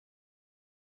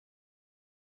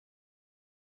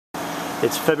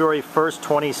It's February 1st,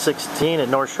 2016 at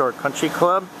North Shore Country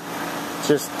Club.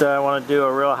 Just want to do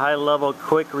a real high-level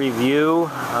quick review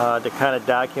to kind of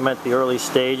document the early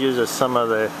stages of some of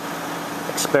the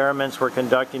experiments we're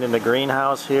conducting in the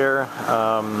greenhouse here.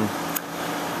 I'll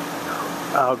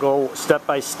go step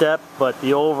by step, but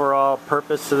the overall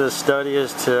purpose of this study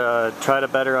is to try to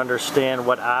better understand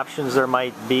what options there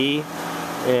might be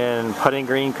in putting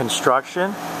green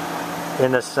construction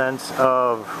in the sense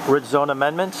of Rootzone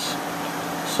amendments.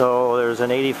 So there's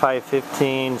an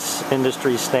 8515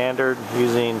 industry standard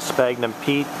using sphagnum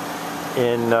peat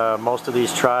in most of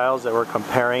these trials that we're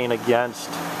comparing against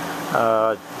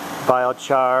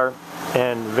biochar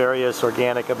and various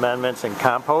organic amendments and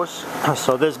compost.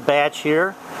 So this batch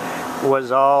here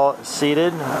was all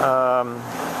seeded on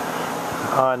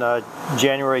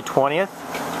January 20th,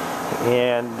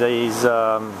 and these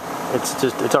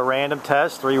it's a random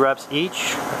test, 3 reps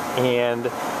each, and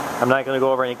I'm not going to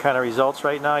go over any kind of results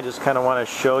right now. I just kind of want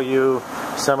to show you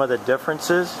some of the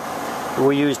differences.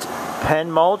 We used pen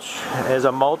mulch as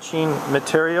a mulching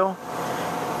material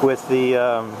with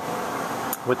the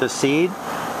seed.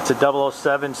 It's a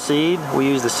 007 seed. We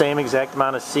use the same exact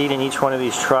amount of seed in each one of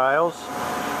these trials,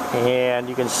 and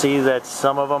you can see that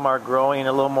some of them are growing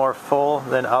a little more full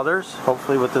than others,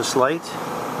 hopefully with this light.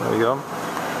 There we go.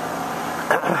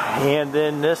 And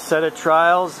then this set of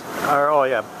trials are, oh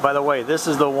yeah, by the way, this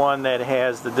is the one that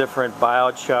has the different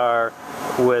biochar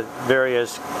with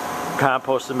various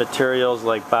composted materials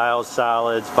like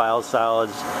biosolids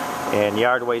and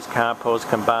yard waste compost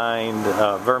combined,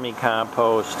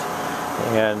 vermicompost,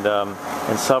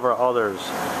 and several others.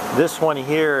 This one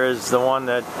here is the one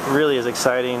that really is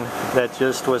exciting, that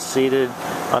just was seeded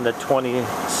on the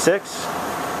 26th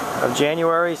of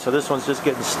January, so this one's just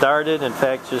getting started. In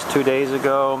fact, just 2 days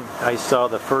ago I saw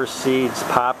the first seeds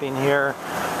popping here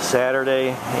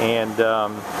Saturday, and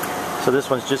so this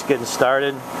one's just getting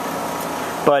started.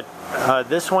 But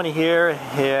this one here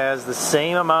has the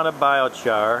same amount of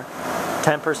biochar,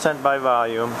 10% by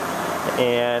volume,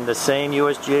 and the same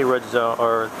USGA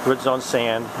Rootzone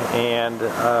sand, and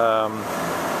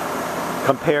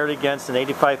compared against an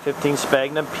 8515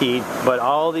 sphagnum peat. But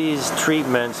all these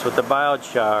treatments with the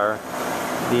biochar,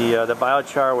 the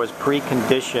biochar was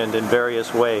preconditioned in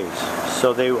various ways.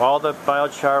 So all the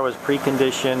biochar was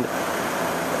preconditioned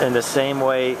in the same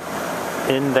way,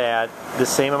 in that the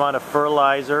same amount of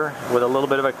fertilizer with a little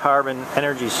bit of a carbon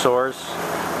energy source.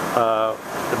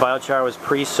 The biochar was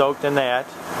pre-soaked in that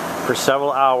for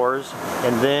several hours,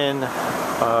 and then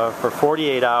for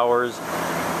 48 hours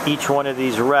each one of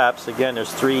these reps, again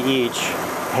there's 3 each,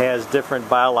 has different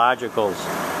biologicals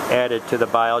added to the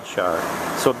biochar.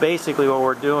 So basically what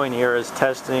we're doing here is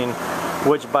testing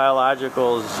which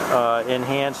biologicals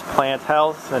enhance plant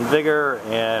health and vigor,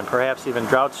 and perhaps even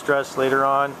drought stress later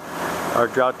on, or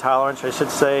drought tolerance I should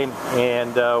say,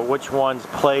 and which ones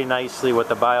play nicely with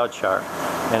the biochar.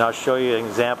 And I'll show you an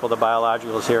example of the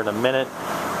biologicals here in a minute.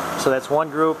 So that's one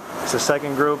group. It's the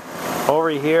second group. Over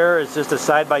here is just a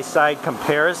side-by-side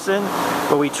comparison.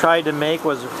 What we tried to make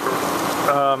was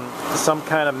some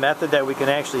kind of method that we can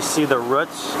actually see the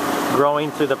roots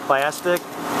growing through the plastic,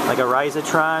 like a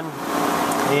rhizotron,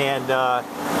 and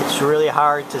it's really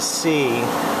hard to see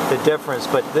the difference.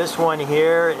 But this one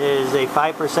here is a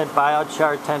 5%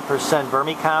 biochar, 10%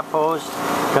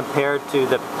 vermicompost, compared to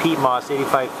the peat moss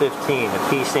 8515. The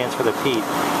P stands for the peat.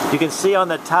 You can see on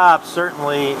the top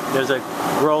certainly there's a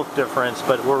growth difference,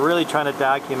 but we're really trying to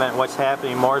document what's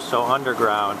happening more so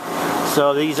underground.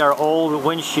 So these are old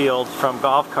windshields from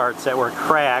golf carts that were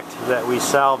cracked, that we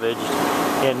salvaged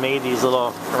and made these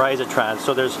little rhizotrons.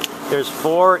 So there's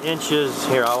 4 inches,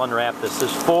 here I'll unwrap this,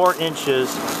 there's 4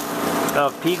 inches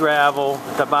of pea gravel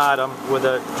at the bottom with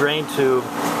a drain tube,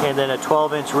 and then a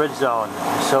 12-inch Rootzone.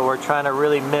 So we're trying to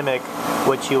really mimic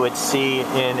what you would see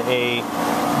in a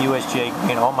USGA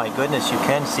green. Oh my goodness, you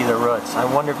can see the roots. I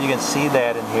wonder if you can see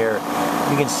that in here.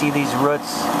 You can see these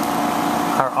roots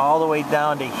are all the way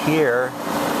down to here,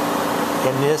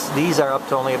 and these are up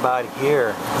to only about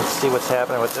here. Let's see what's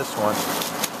happening with this one.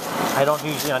 I don't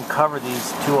usually uncover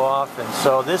these too often.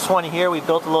 So this one here we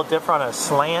built a little different on a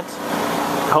slant,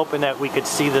 hoping that we could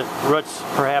see the roots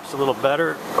perhaps a little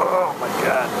better. Oh my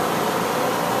god.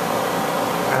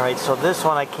 Alright, so this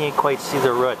one I can't quite see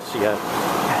the roots yet.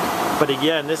 But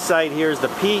again, this side here is the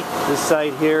peat, this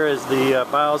side here is the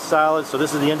biosolid. So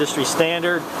this is the industry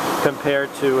standard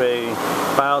compared to a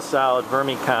biosolid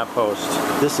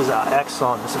vermicompost. This is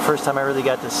excellent. This is the first time I really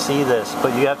got to see this,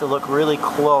 but you have to look really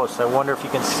close. I wonder if you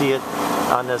can see it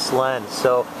on this lens.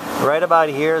 So right about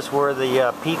here is where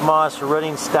the peat moss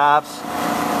rooting stops,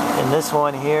 and this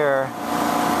one here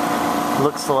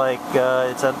looks like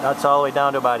it's all the way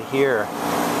down to about here.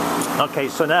 Okay,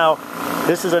 so now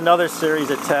this is another series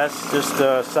of tests, just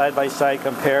a side-by-side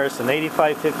comparison.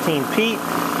 8515 peat,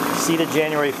 seeded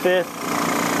January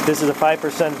 5th. This is a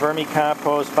 5%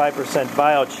 vermicompost, 5%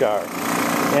 biochar.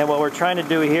 And what we're trying to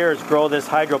do here is grow this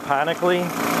hydroponically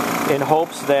in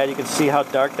hopes that you can see how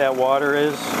dark that water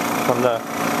is from the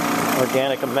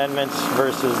organic amendments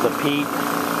versus the peat,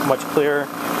 much clearer.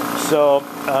 So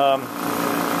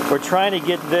we're trying to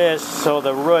get this so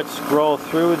the roots grow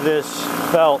through this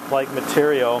felt-like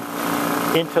material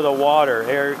into the water,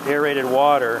 aerated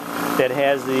water that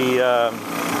has the,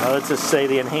 let's just say,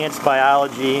 the enhanced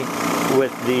biology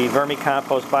with the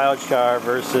vermicompost biochar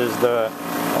versus the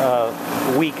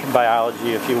weak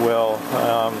biology, if you will,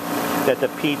 that the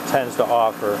peat tends to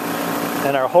offer.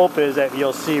 And our hope is that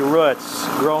you'll see roots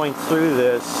growing through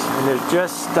this, and they're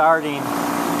just starting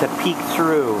to peek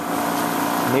through.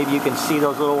 Maybe you can see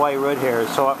those little white root hairs.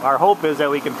 So our hope is that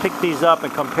we can pick these up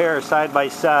and compare side by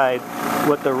side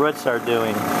what the roots are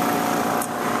doing.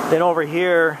 Then over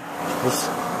here, this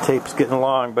tape's getting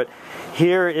long, but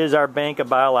here is our bank of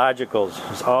biologicals.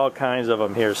 There's all kinds of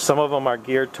them here. Some of them are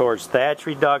geared towards thatch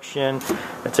reduction.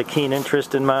 That's a keen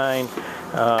interest in mine.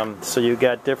 So you've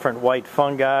got different white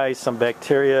fungi, some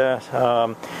bacteria.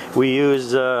 We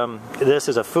use this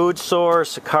as a food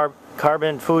source, a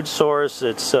carbon food source.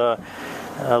 It's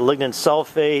lignin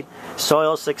sulfate.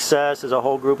 Soil success is a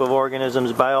whole group of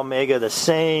organisms. Biomega the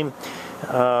same.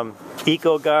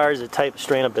 EcoGar is a type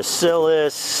strain of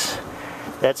bacillus.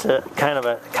 That's a kind of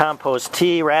a compost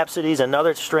tea. Rhapsody is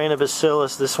another strain of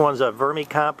bacillus. This one's a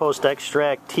vermicompost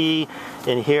extract tea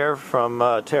in here from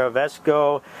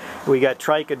Terravesco. We got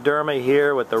trichoderma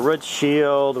here with the root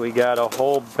shield. We got a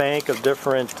whole bank of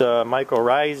different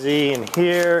mycorrhizae in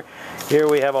here. Here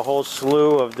we have a whole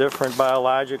slew of different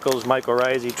biologicals,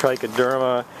 mycorrhizae,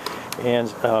 trichoderma,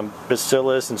 and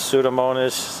bacillus and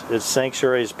pseudomonas. Its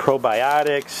sanctuary is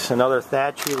probiotics, another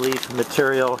thatch relief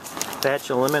material, thatch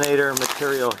eliminator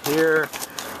material here.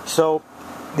 So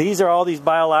these are all these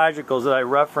biologicals that I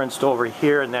referenced over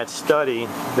here in that study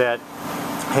that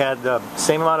had the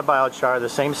same amount of biochar, the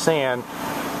same sand,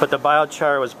 but the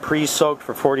biochar was pre-soaked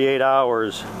for 48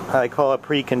 hours. I call it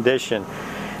preconditioned.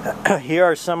 Here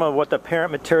are some of what the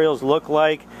parent materials look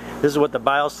like. This is what the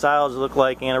biosolids look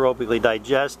like, anaerobically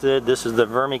digested. This is the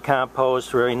vermicompost,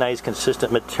 very nice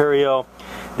consistent material.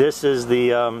 This is the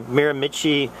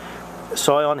Miramichi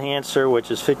soil enhancer, which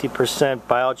is 50%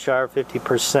 biochar,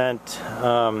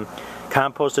 50%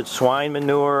 composted swine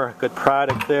manure, good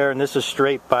product there. And this is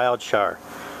straight biochar.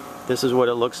 This is what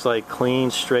it looks like, clean,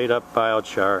 straight up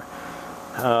biochar.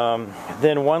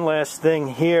 Then one last thing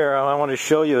here I want to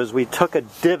show you is we took a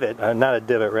divot, not a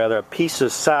divot, rather a piece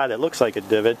of sod that looks like a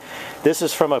divot. This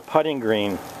is from a putting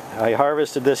green. I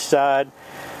harvested this sod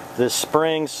this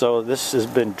spring, so this has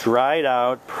been dried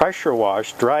out, pressure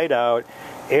washed, dried out,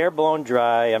 air blown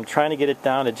dry. I'm trying to get it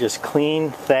down to just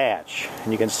clean thatch,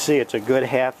 and you can see it's a good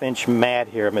half-inch mat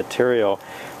here of material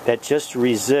that just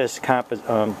resists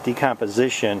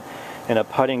decomposition in a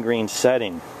putting green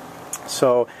setting.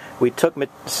 So we took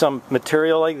some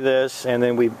material like this, and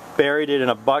then we buried it in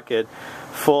a bucket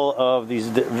full of these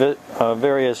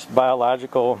various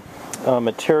biological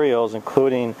materials,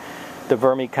 including the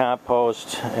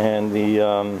vermicompost and the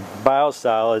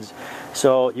biosolids.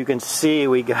 So you can see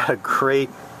we got a great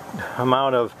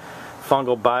amount of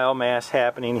fungal biomass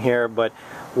happening here. But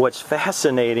what's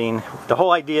fascinating, the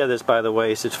whole idea of this, by the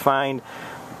way, is to find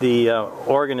the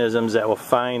organisms that will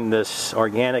find this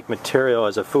organic material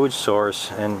as a food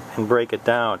source and break it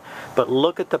down. But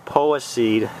look at the poa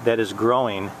seed that is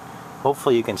growing.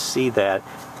 Hopefully you can see that.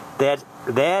 This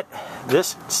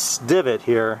divot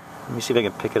here, let me see if I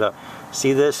can pick it up.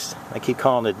 See this? I keep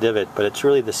calling it divot, but it's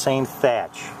really the same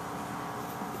thatch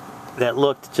that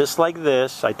looked just like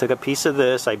this. I took a piece of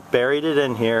this, I buried it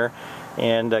in here,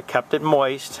 and kept it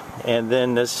moist, and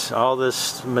then all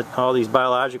these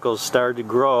biologicals started to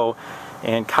grow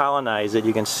and colonize it.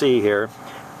 You can see here.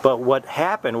 But what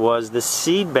happened was the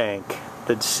seed bank,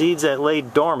 the seeds that lay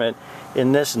dormant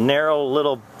in this narrow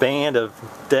little band of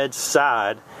dead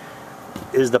sod,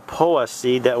 is the poa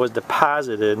seed that was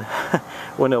deposited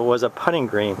when it was a putting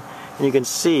green. And you can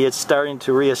see it's starting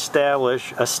to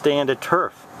reestablish a stand of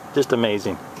turf. Just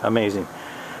amazing, amazing.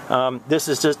 This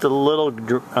is just a little,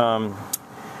 what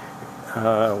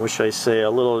should I say, a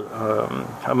little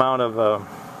amount of a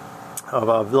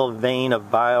little vein of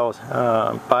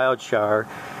biochar.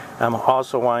 I'm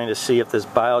also wanting to see if this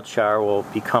biochar will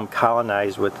become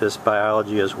colonized with this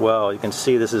biology as well. You can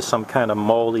see this is some kind of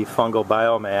moldy fungal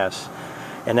biomass,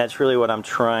 and that's really what I'm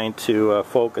trying to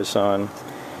focus on.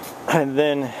 And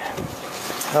then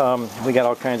We got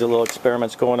all kinds of little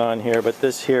experiments going on here, but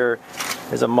this here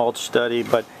is a mulch study.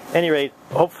 But at any rate,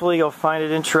 hopefully you'll find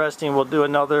it interesting. We'll do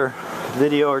another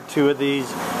video or two of these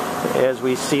as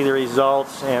we see the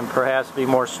results, and perhaps be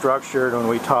more structured when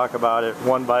we talk about it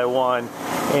one by one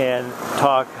and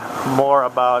talk more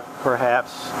about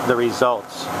perhaps the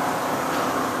results.